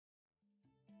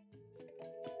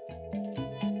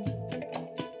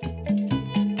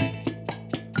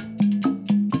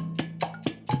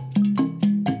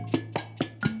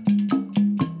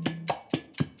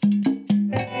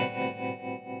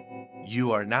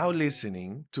are now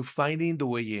listening to Finding the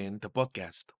Way In, the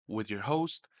podcast, with your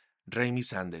host, Remy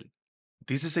Sandel.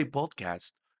 This is a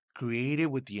podcast created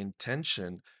with the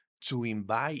intention to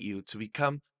invite you to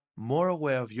become more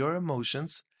aware of your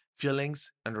emotions,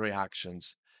 feelings, and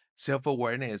reactions. Self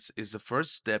awareness is the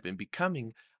first step in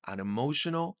becoming an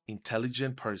emotional,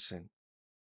 intelligent person.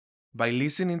 By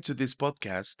listening to this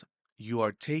podcast, you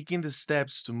are taking the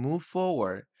steps to move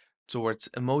forward towards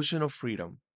emotional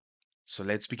freedom. So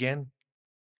let's begin.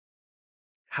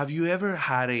 Have you ever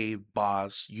had a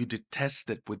boss you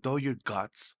detested with all your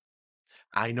guts?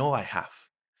 I know I have.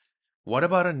 What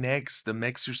about an ex that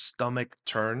makes your stomach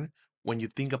turn when you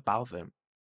think about them?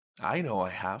 I know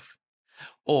I have.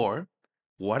 Or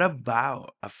what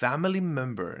about a family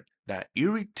member that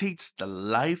irritates the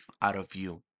life out of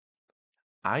you?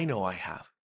 I know I have.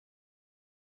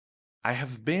 I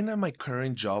have been at my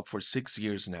current job for 6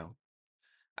 years now.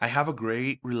 I have a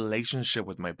great relationship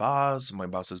with my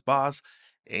boss's boss,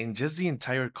 and just the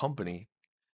entire company.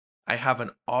 I have an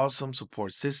awesome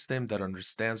support system that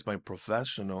understands my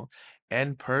professional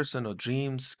and personal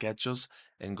dreams, schedules,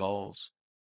 and goals.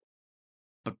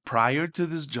 But prior to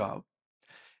this job,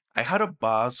 I had a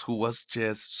boss who was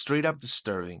just straight up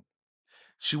disturbing.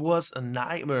 She was a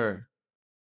nightmare.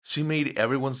 She made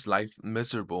everyone's life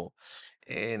miserable.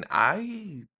 And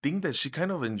I think that she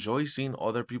kind of enjoys seeing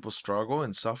other people struggle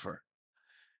and suffer.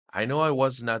 I know I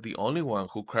was not the only one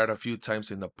who cried a few times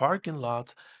in the parking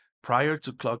lot prior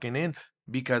to clocking in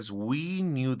because we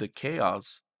knew the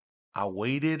chaos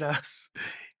awaited us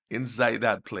inside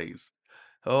that place.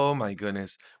 Oh my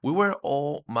goodness. We were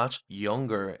all much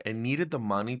younger and needed the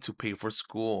money to pay for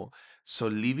school, so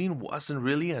leaving wasn't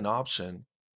really an option.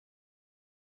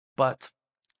 But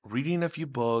reading a few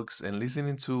books and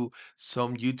listening to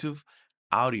some YouTube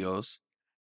audios,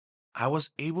 I was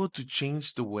able to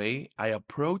change the way I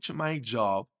approach my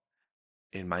job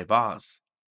and my boss.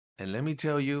 And let me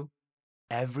tell you,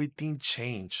 everything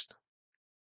changed.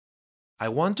 I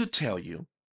want to tell you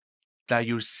that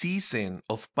your season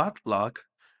of bad luck,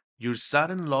 your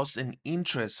sudden loss in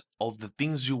interest of the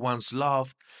things you once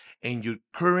loved, and your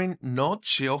current not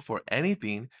chill for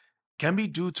anything can be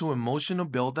due to emotional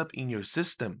buildup in your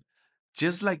system.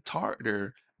 Just like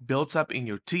tartar builds up in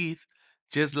your teeth,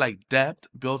 just like debt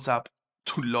builds up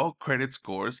to low credit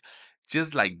scores,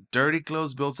 just like dirty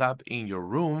clothes builds up in your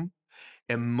room,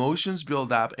 emotions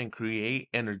build up and create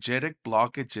energetic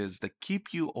blockages that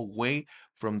keep you away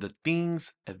from the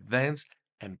things, events,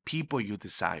 and people you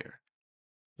desire.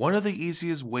 One of the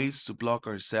easiest ways to block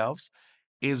ourselves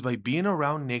is by being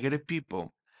around negative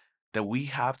people that we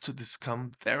have to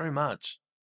discount very much.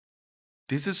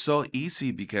 This is so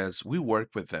easy because we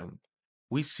work with them,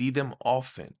 we see them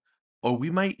often, or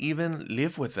we might even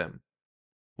live with them.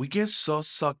 We get so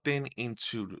sucked in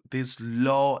into this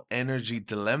low energy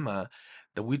dilemma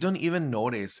that we don't even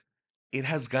notice it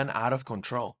has gone out of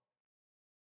control.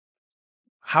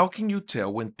 How can you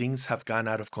tell when things have gone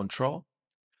out of control?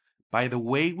 By the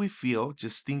way we feel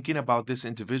just thinking about these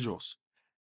individuals,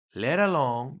 let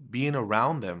alone being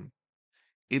around them.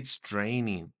 It's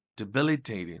draining,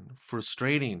 debilitating,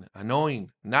 frustrating,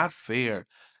 annoying, not fair.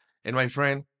 And my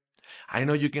friend, I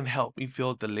know you can help me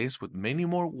fill the list with many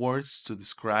more words to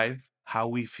describe how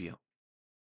we feel.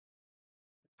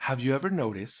 Have you ever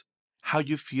noticed how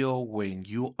you feel when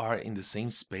you are in the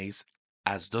same space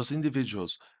as those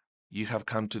individuals you have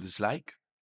come to dislike?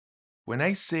 When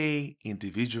I say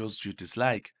individuals you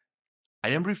dislike, I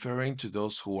am referring to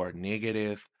those who are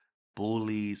negative,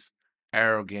 bullies,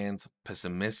 arrogant,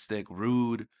 pessimistic,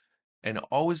 rude, and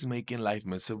always making life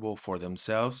miserable for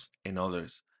themselves and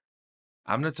others.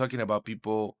 I'm not talking about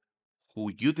people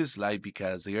who you dislike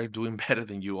because they are doing better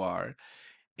than you are.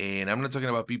 And I'm not talking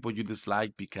about people you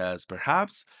dislike because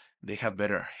perhaps they have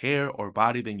better hair or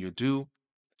body than you do.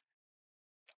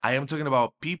 I am talking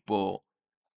about people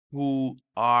who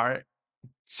are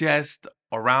just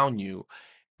around you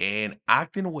and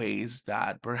act in ways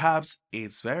that perhaps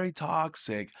it's very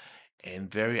toxic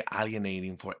and very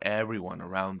alienating for everyone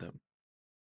around them.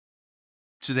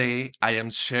 Today, I am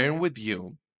sharing with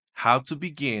you how to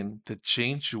begin the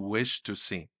change you wish to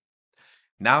see.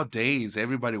 Nowadays,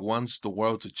 everybody wants the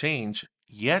world to change,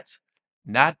 yet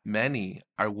not many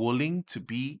are willing to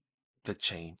be the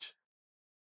change.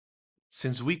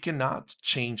 Since we cannot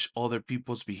change other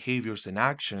people's behaviors and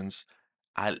actions,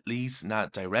 at least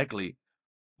not directly,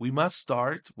 we must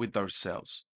start with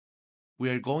ourselves. We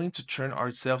are going to turn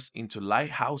ourselves into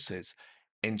lighthouses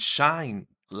and shine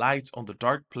light on the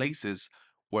dark places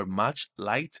where much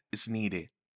light is needed.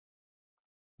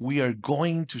 We are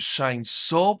going to shine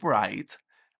so bright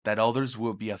that others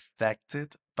will be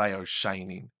affected by our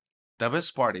shining. The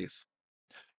best part is,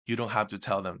 You don't have to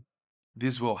tell them.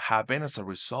 This will happen as a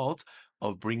result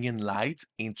of bringing light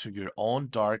into your own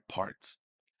dark parts.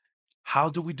 How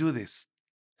do we do this?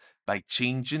 By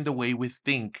changing the way we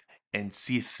think and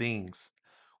see things.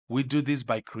 We do this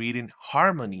by creating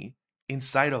harmony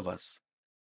inside of us.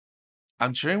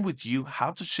 I'm sharing with you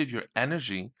how to shift your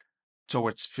energy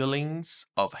towards feelings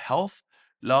of health,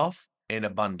 love, and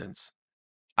abundance.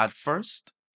 At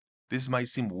first, this might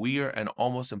seem weird and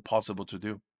almost impossible to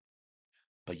do,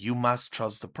 but you must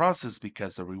trust the process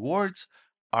because the rewards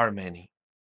are many.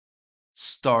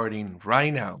 Starting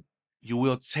right now, you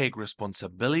will take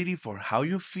responsibility for how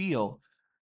you feel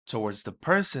towards the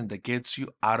person that gets you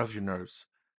out of your nerves.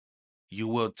 You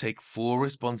will take full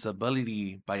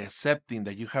responsibility by accepting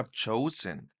that you have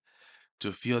chosen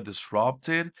to feel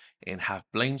disrupted and have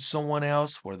blamed someone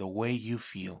else for the way you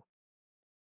feel.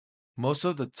 Most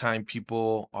of the time,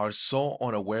 people are so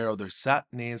unaware of their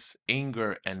sadness,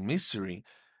 anger, and misery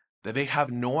that they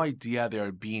have no idea they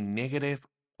are being negative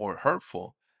or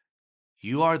hurtful.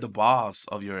 You are the boss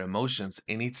of your emotions,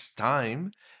 and it's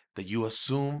time that you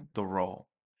assume the role.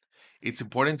 It's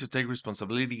important to take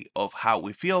responsibility of how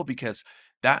we feel because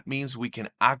that means we can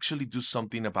actually do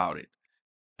something about it.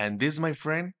 And this, my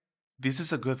friend, this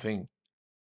is a good thing.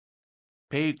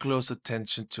 Pay close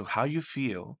attention to how you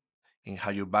feel and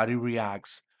how your body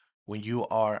reacts when you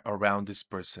are around this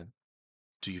person.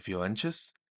 Do you feel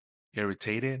anxious,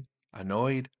 irritated,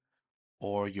 annoyed,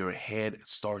 or your head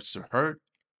starts to hurt,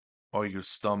 or your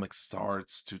stomach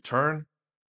starts to turn?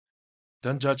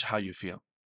 Don't judge how you feel.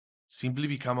 Simply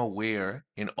become aware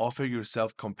and offer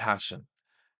yourself compassion.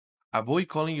 Avoid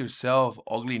calling yourself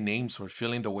ugly names for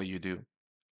feeling the way you do.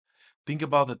 Think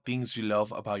about the things you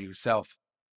love about yourself.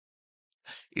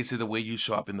 Is it the way you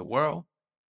show up in the world?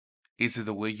 Is it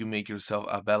the way you make yourself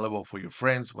available for your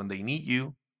friends when they need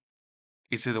you?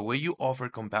 Is it the way you offer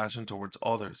compassion towards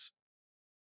others?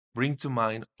 Bring to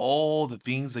mind all the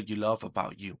things that you love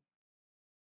about you.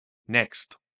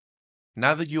 Next,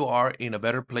 now that you are in a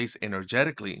better place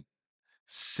energetically,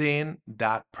 send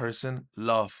that person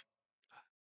love.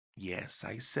 Yes,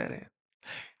 I said it.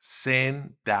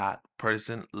 Send that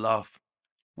person love.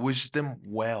 Wish them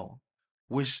well.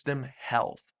 Wish them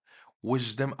health.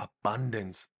 Wish them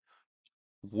abundance.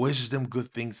 Wish them good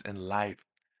things in life.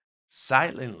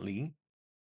 Silently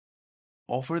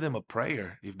offer them a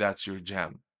prayer if that's your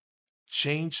jam.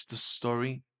 Change the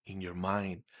story in your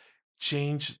mind.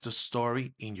 Change the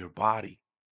story in your body.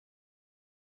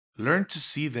 Learn to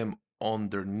see them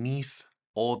underneath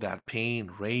all that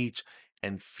pain, rage,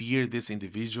 and fear these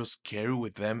individuals carry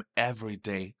with them every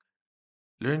day.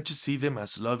 Learn to see them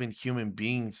as loving human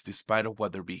beings despite of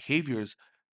what their behaviors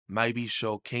might be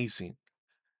showcasing.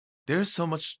 There's so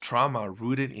much trauma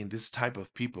rooted in this type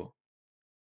of people.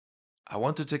 I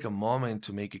want to take a moment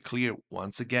to make it clear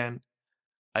once again.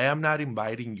 I am not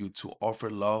inviting you to offer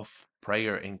love,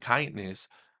 prayer, and kindness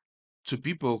to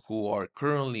people who are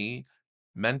currently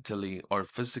mentally or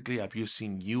physically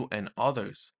abusing you and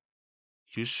others.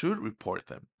 You should report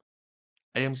them.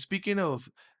 I am speaking of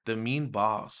the mean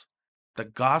boss, the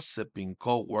gossiping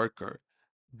co-worker,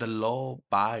 the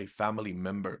low-buy family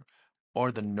member,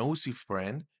 or the nosy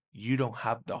friend you don't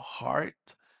have the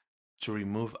heart to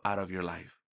remove out of your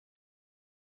life.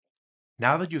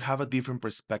 Now that you have a different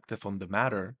perspective on the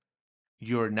matter,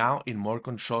 you are now in more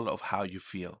control of how you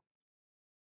feel.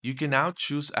 You can now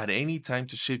choose at any time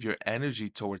to shift your energy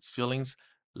towards feelings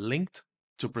linked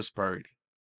to prosperity.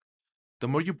 The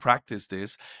more you practice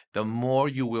this, the more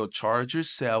you will charge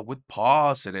yourself with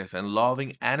positive and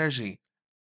loving energy.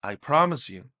 I promise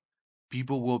you,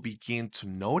 people will begin to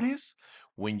notice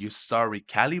when you start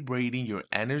recalibrating your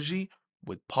energy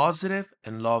with positive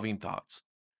and loving thoughts.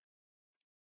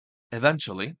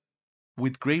 Eventually,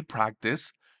 with great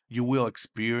practice, you will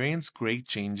experience great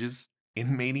changes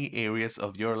in many areas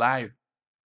of your life.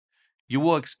 You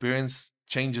will experience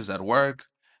changes at work,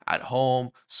 at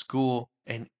home, school,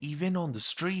 and even on the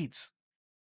streets.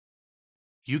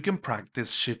 You can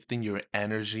practice shifting your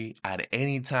energy at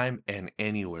any time and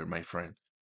anywhere, my friend.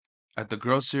 At the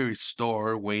grocery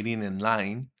store, waiting in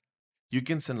line, you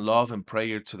can send love and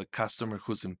prayer to the customer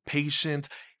who's impatient,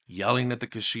 yelling at the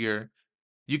cashier.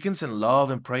 You can send love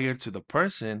and prayer to the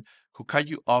person who cut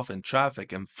you off in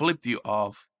traffic and flipped you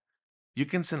off. You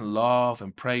can send love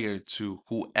and prayer to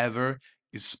whoever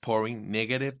is pouring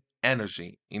negative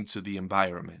energy into the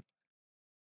environment.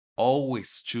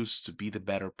 Always choose to be the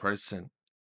better person.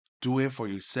 Do it for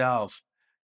yourself.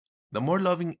 The more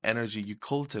loving energy you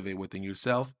cultivate within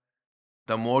yourself,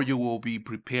 the more you will be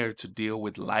prepared to deal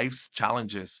with life's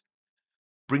challenges.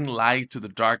 Bring light to the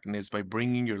darkness by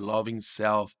bringing your loving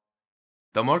self.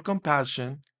 The more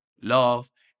compassion, love,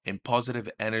 and positive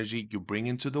energy you bring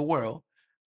into the world,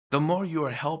 the more you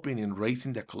are helping in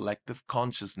raising the collective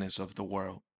consciousness of the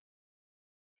world.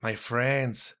 My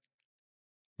friends,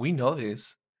 we know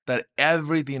this, that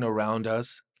everything around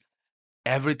us,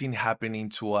 everything happening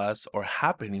to us or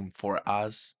happening for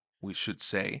us, we should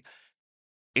say,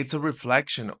 it's a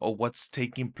reflection of what's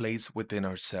taking place within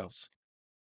ourselves.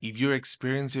 If you're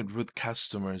experiencing rude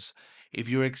customers, if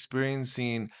you're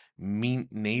experiencing mean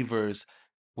neighbors,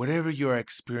 whatever you're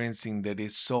experiencing that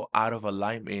is so out of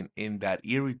alignment and that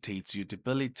irritates you,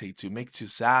 debilitates you, makes you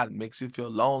sad, makes you feel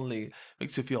lonely,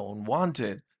 makes you feel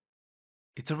unwanted,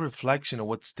 it's a reflection of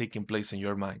what's taking place in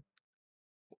your mind,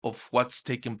 of what's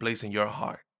taking place in your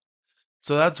heart.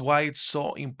 So that's why it's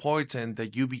so important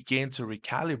that you begin to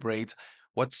recalibrate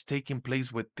what's taking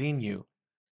place within you.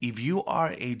 If you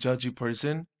are a judgy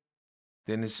person,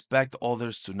 then expect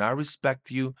others to not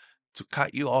respect you, to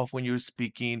cut you off when you're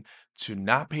speaking, to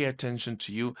not pay attention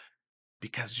to you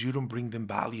because you don't bring them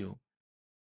value.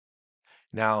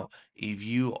 Now, if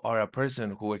you are a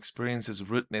person who experiences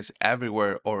rudeness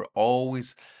everywhere or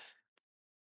always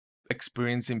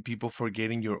experiencing people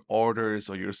forgetting your orders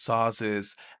or your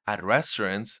sauces at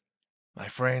restaurants, my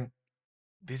friend,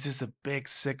 this is a big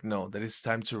signal that it's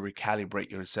time to recalibrate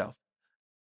yourself.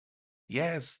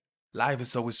 Yes, life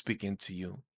is always speaking to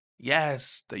you.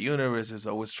 Yes, the universe is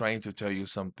always trying to tell you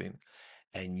something.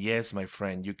 And yes, my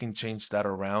friend, you can change that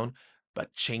around by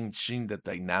changing the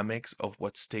dynamics of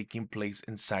what's taking place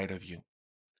inside of you.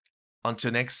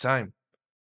 Until next time,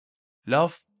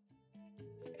 love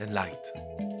and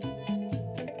light.